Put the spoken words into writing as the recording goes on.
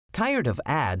Tired of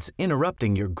ads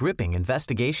interrupting your gripping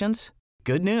investigations?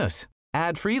 Good news.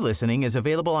 Ad-free listening is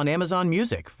available on Amazon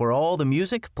Music for all the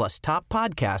music plus top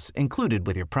podcasts included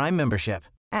with your Prime membership.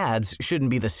 Ads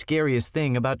shouldn't be the scariest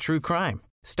thing about true crime.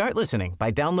 Start listening by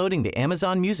downloading the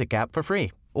Amazon Music app for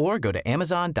free or go to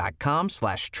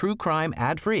amazon.com/truecrime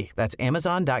ad-free. That's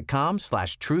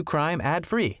amazon.com/truecrime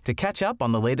ad-free to catch up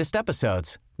on the latest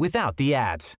episodes without the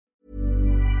ads.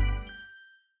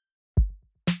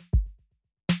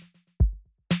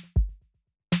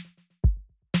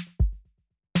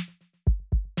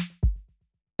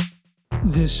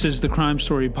 This is the Crime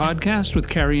Story Podcast with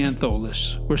Carrie Ann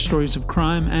Tholis, where stories of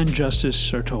crime and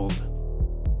justice are told.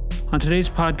 On today's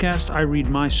podcast, I read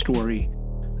my story,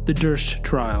 The Durst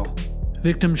Trial,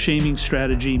 Victim Shaming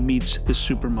Strategy Meets the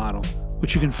Supermodel,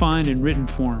 which you can find in written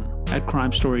form at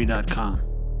crimestory.com.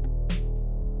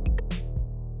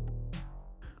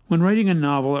 When writing a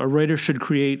novel, a writer should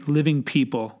create living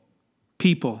people.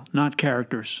 People, not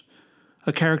characters.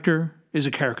 A character is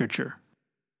a caricature.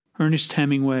 Ernest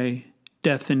Hemingway,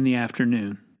 Death in the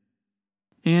Afternoon.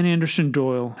 Anne Anderson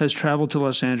Doyle has traveled to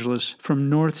Los Angeles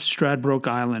from North Stradbroke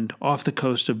Island off the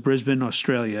coast of Brisbane,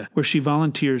 Australia, where she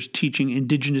volunteers teaching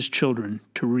Indigenous children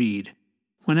to read.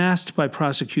 When asked by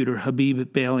prosecutor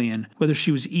Habib Balian whether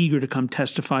she was eager to come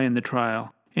testify in the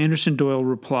trial, Anderson Doyle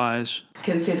replies,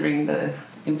 "Considering the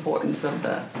importance of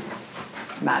the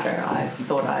matter, I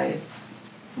thought I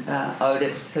owed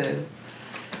it to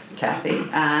Kathy.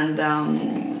 And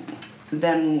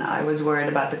then I was worried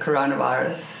about the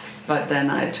coronavirus, but then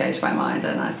I changed my mind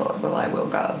and I thought, well, I will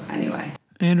go anyway."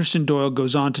 Anderson Doyle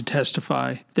goes on to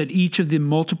testify that each of the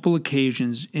multiple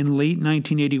occasions in late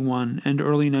 1981 and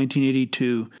early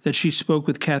 1982 that she spoke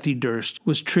with Kathy Durst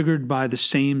was triggered by the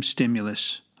same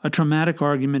stimulus, a traumatic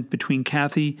argument between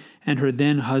Kathy and her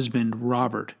then husband,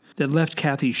 Robert, that left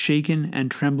Kathy shaken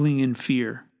and trembling in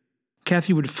fear.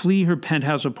 Kathy would flee her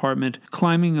penthouse apartment,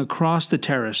 climbing across the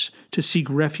terrace to seek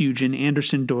refuge in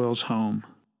Anderson Doyle's home.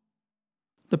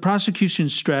 The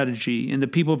prosecution's strategy in the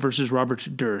People v. Robert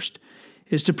Durst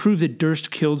is to prove that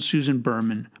Durst killed Susan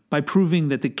Berman by proving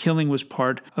that the killing was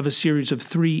part of a series of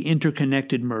 3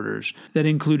 interconnected murders that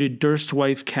included Durst's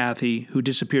wife Kathy, who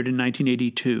disappeared in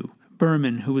 1982,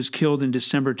 Berman, who was killed in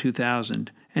December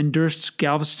 2000, and Durst's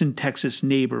Galveston, Texas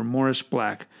neighbor Morris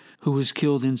Black, who was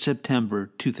killed in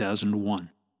September 2001.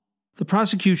 The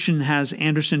prosecution has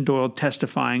Anderson Doyle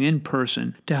testifying in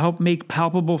person to help make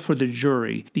palpable for the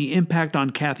jury the impact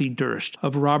on Kathy Durst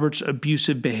of Robert's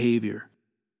abusive behavior.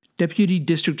 Deputy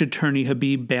District Attorney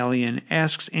Habib Balian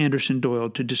asks Anderson Doyle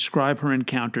to describe her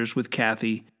encounters with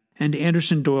Kathy, and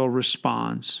Anderson Doyle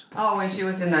responds. Oh, when she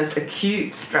was in those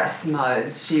acute stress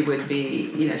modes, she would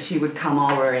be, she would come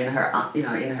over in her,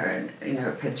 in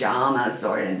her pajamas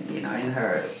or in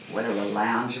her whatever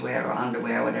loungewear or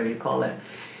underwear, whatever you call it,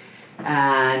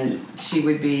 and she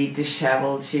would be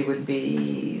disheveled. It would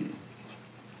be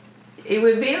a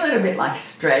little bit like a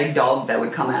stray dog that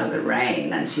would come out of the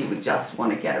rain, and she would just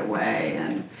want to get away,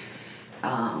 and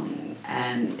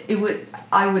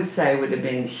I would say it would have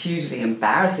been hugely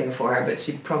embarrassing for her, but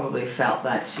she probably felt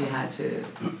that she had to,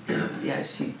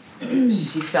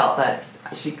 she felt that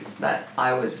she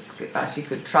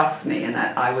could trust me and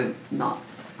that I would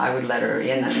let her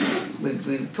in and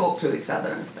we'd talk to each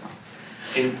other and stuff.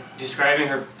 In describing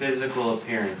her physical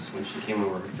appearance when she came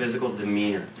over, her physical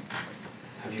demeanor,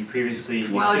 have you previously...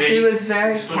 Well, she was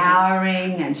very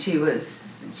cowering, and she would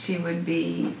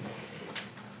be...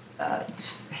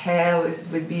 hair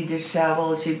would be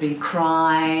disheveled, she'd be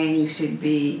crying, she'd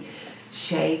be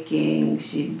shaking,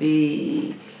 she'd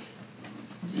be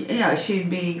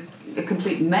a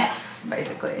complete mess,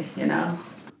 basically,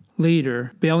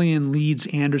 Later, Balian leads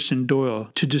Anderson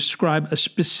Doyle to describe a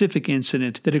specific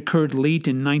incident that occurred late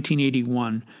in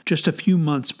 1981, just a few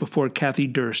months before Kathy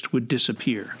Durst would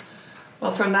disappear.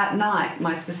 Well, from that night,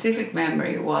 my specific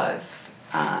memory was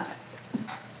that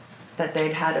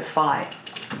they'd had a fight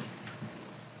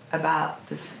about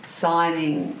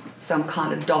signing some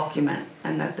kind of document,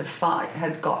 and that the fight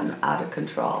had gotten out of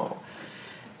control.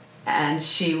 And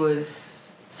she was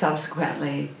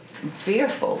subsequently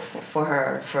fearful for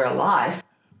her life.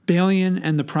 Balian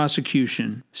and the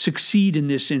prosecution succeed in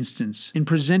this instance in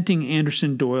presenting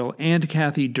Anderson Doyle and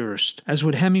Kathy Durst as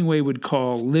what Hemingway would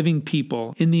call living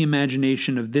people in the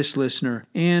imagination of this listener,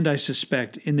 and I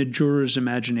suspect in the jurors'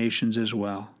 imaginations as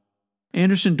well.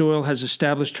 Anderson Doyle has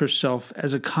established herself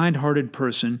as a kind-hearted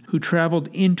person who traveled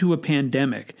into a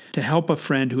pandemic to help a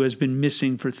friend who has been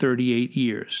missing for 38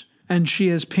 years. And she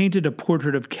has painted a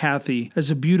portrait of Kathy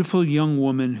as a beautiful young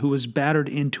woman who was battered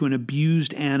into an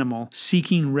abused animal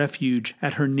seeking refuge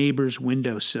at her neighbor's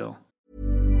windowsill.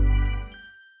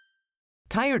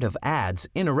 Tired of ads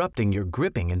interrupting your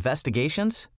gripping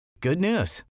investigations? Good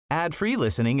news. Ad-free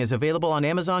listening is available on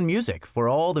Amazon Music for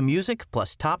all the music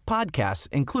plus top podcasts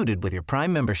included with your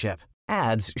Prime membership.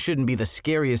 Ads shouldn't be the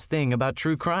scariest thing about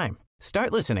true crime.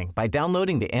 Start listening by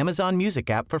downloading the Amazon Music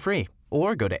app for free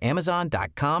or go to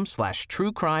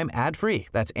amazon.com/truecrime ad-free.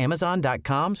 That's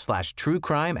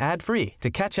amazon.com/truecrime ad-free to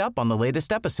catch up on the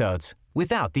latest episodes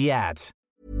without the ads.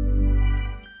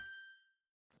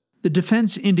 The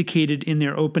defense indicated in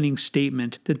their opening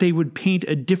statement that they would paint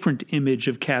a different image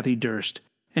of Kathy Durst,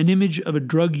 an image of a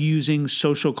drug-using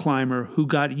social climber who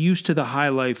got used to the high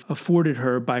life afforded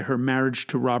her by her marriage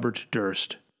to Robert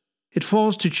Durst. It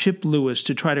falls to Chip Lewis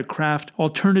to try to craft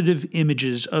alternative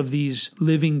images of these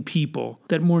living people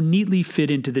that more neatly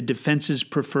fit into the defense's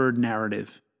preferred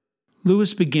narrative.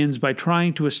 Lewis begins by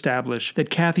trying to establish that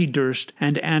Kathy Durst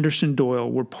and Anderson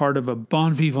Doyle were part of a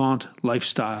bon vivant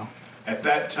lifestyle. At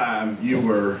that time, you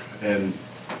were, and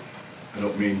I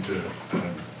don't mean to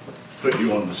put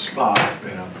you on the spot,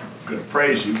 and I'm going to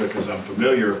praise you because I'm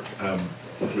familiar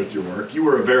with your work. You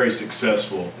were a very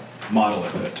successful model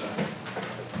at that time.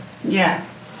 Yeah.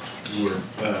 You were,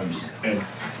 and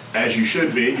as you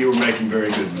should be, you were making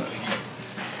very good money.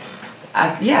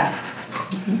 Yeah.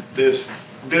 This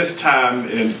time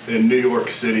in New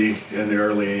York City in the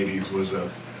early 80s was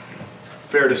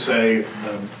fair to say,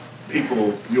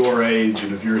 people your age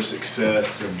and of your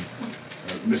success and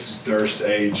Mrs. Durst's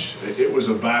age, it was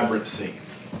a vibrant scene.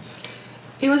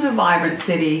 It was a vibrant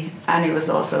city, and it was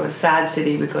also a sad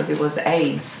city because it was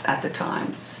AIDS at the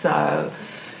time. So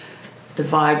the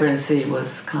vibrancy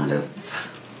was kind of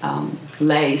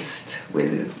laced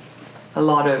with a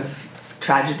lot of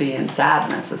tragedy and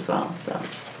sadness as well. So,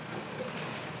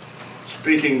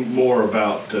 speaking more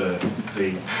about the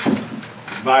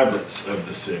vibrance of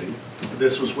the city,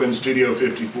 this was when Studio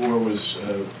 54 was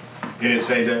in its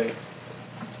heyday?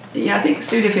 Yeah, I think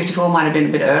Studio 54 might have been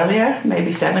a bit earlier,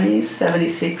 maybe 70s,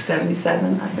 76,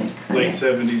 77, I think. Late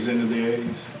 70s into the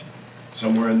 80s?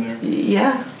 Somewhere in there?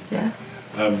 Yeah.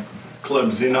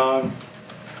 Club Xenon?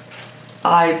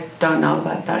 I don't know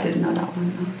about that. I didn't know that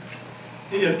one.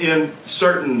 No. In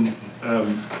certain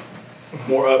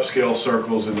more upscale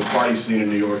circles in the party scene in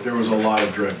New York, there was a lot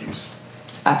of drug use.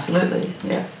 Absolutely,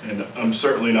 yes. And I'm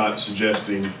certainly not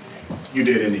suggesting you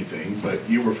did anything, but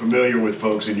you were familiar with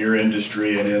folks in your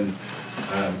industry and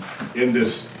in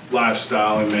this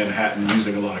lifestyle in Manhattan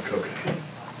using a lot of cocaine.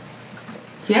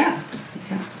 Yeah.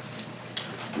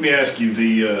 Let me ask you,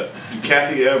 did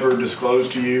Kathy ever disclose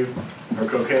to you her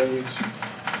cocaine use?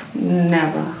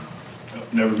 Never.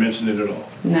 Never mentioned it at all?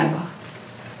 Never.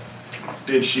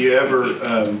 Did she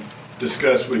ever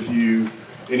discuss with you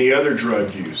any other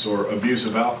drug use or abuse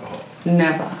of alcohol?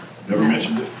 Never. Never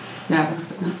mentioned it? Never,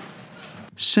 no.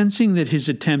 Sensing that his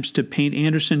attempts to paint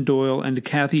Anderson Doyle and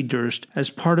Kathy Durst as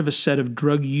part of a set of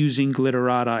drug-using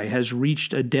glitterati has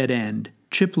reached a dead end,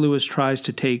 Chip Lewis tries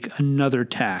to take another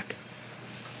tack.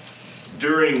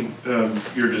 During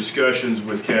your discussions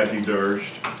with Kathy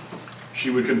Durst, she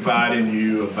would confide in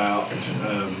you about,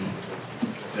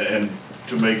 and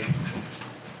to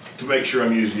make sure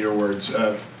I'm using your words,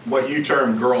 what you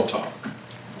term girl talk.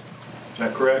 Is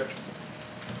that correct?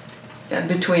 Yeah,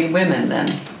 between women then,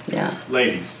 yeah.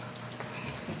 Ladies.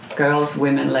 Girls,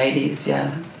 women, ladies,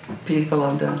 yeah. People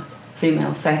of the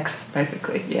female sex,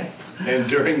 basically, yes. And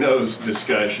during those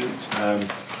discussions,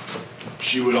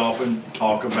 she would often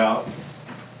talk about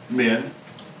men.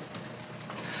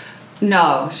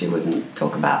 No, she wouldn't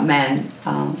talk about men.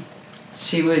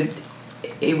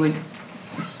 It would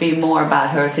be more about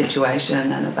her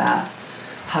situation and about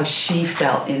how she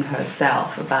felt in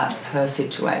herself about her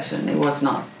situation. It was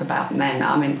not about men.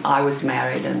 I mean, I was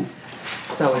married and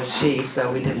so was she,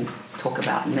 so we didn't talk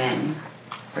about men,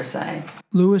 per se.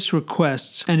 Lewis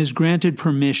requests and is granted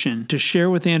permission to share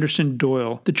with Anderson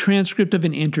Doyle the transcript of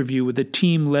an interview with a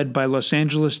team led by Los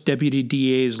Angeles Deputy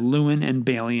DAs Lewin and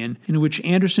Balian, in which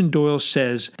Anderson Doyle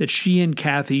says that she and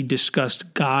Kathy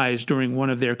discussed guys during one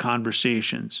of their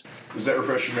conversations. Does that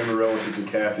refresh your memory relative to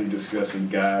Kathy discussing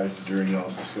guys during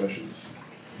y'all's discussions?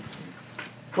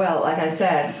 Well, like I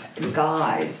said,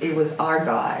 guys, it was our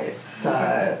guys,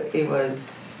 so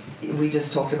we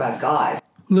just talked about guys.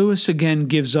 Lewis again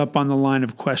gives up on the line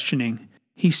of questioning.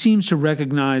 He seems to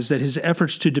recognize that his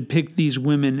efforts to depict these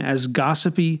women as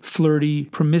gossipy, flirty,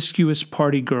 promiscuous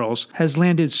party girls has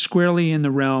landed squarely in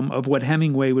the realm of what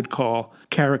Hemingway would call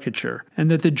caricature, and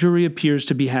that the jury appears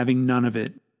to be having none of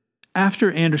it.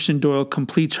 After Anderson Doyle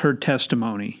completes her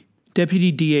testimony,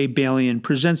 Deputy DA Balian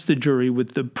presents the jury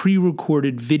with the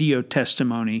pre-recorded video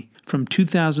testimony from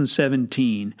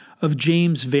 2017 of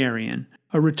James Varian,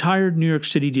 a retired New York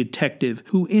City detective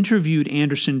who interviewed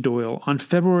Anderson Doyle on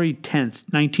February 10,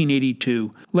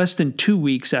 1982, less than 2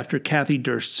 weeks after Kathy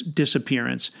Durst's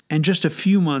disappearance, and just a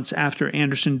few months after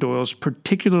Anderson Doyle's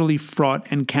particularly fraught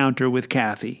encounter with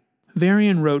Kathy.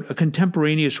 Varian wrote a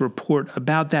contemporaneous report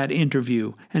about that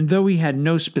interview, and though he had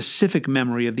no specific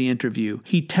memory of the interview,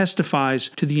 he testifies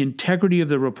to the integrity of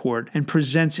the report and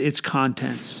presents its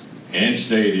contents. Ann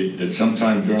stated that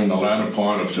sometime during the latter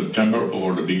part of September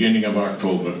or the beginning of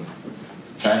October,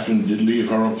 Catherine did leave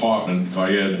her apartment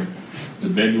via the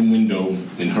bedroom window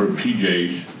in her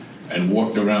PJs and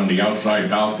walked around the outside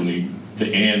balcony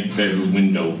to Ann's bedroom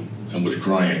window and was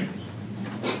crying.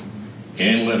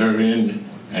 Ann let her in,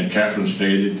 and Catherine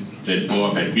stated that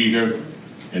Bob had beat her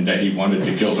and that he wanted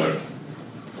to kill her.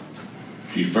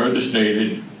 She further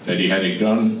stated that he had a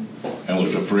gun and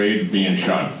was afraid of being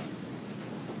shot.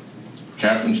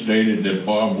 Catherine stated that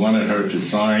Bob wanted her to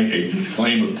sign a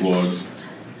disclaimer clause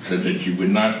so that she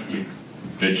would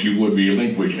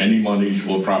relinquish any monies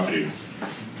or property.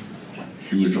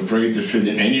 She was afraid to sit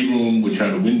in any room which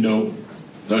had a window,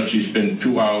 thus she spent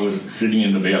 2 hours sitting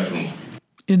in the bathroom.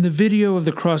 In the video of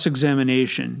the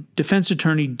cross-examination, defense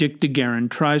attorney Dick DeGuerin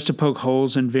tries to poke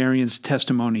holes in Varian's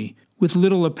testimony with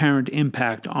little apparent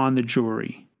impact on the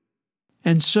jury.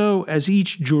 And so, as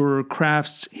each juror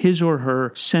crafts his or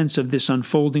her sense of this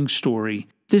unfolding story,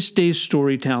 this day's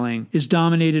storytelling is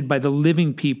dominated by the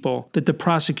living people that the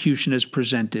prosecution has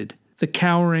presented: the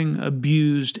cowering,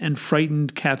 abused, and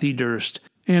frightened Kathy Durst,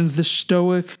 and the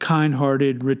stoic,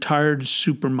 kind-hearted, retired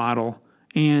supermodel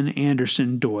Ann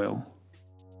Anderson Doyle.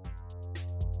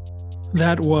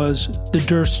 That was The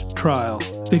Durst Trial,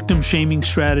 Victim Shaming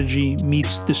Strategy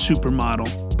Meets the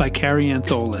Supermodel by Carrie Ann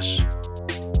Tholis.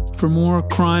 For more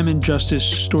crime and justice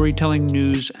storytelling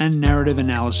news and narrative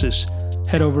analysis,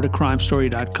 head over to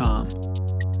crimestory.com.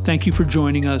 Thank you for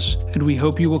joining us, and we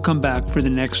hope you will come back for the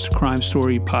next Crime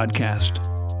Story podcast.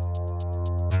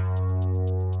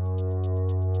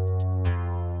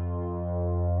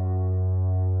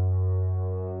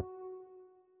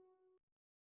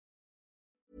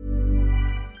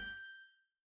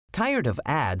 Tired of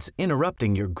ads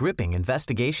interrupting your gripping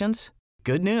investigations?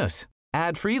 Good news.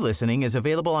 Ad-free listening is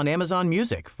available on Amazon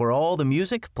Music for all the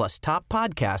music plus top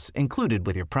podcasts included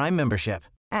with your Prime membership.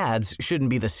 Ads shouldn't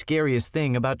be the scariest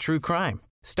thing about true crime.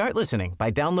 Start listening by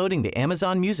downloading the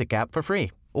Amazon Music app for free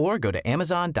or go to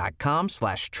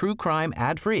amazon.com/truecrime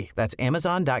ad-free. That's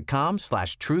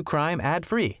amazon.com/truecrime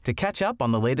ad-free to catch up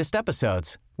on the latest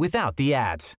episodes without the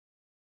ads.